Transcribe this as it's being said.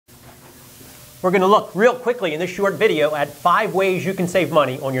We're going to look real quickly in this short video at 5 ways you can save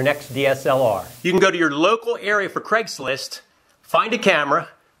money on your next DSLR. You can go to your local area for Craigslist, find a camera,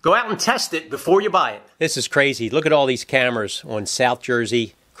 go out and test it before you buy it. This is crazy. Look at all these cameras on South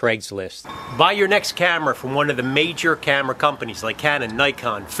Jersey Craigslist. Buy your next camera from one of the major camera companies like Canon,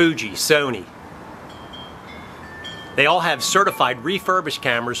 Nikon, Fuji, Sony. They all have certified refurbished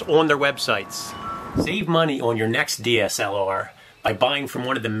cameras on their websites. Save money on your next DSLR by buying from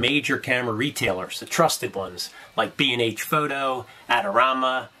one of the major camera retailers, the trusted ones, like B&H Photo,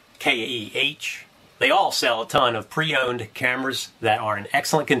 Adorama, KEH. They all sell a ton of pre-owned cameras that are in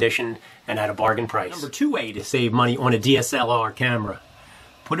excellent condition and at a bargain price. Number 2 way to save money on a DSLR camera.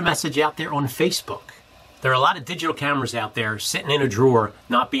 Put a message out there on Facebook. There are a lot of digital cameras out there sitting in a drawer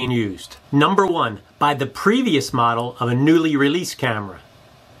not being used. Number 1, buy the previous model of a newly released camera.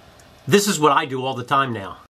 This is what I do all the time now.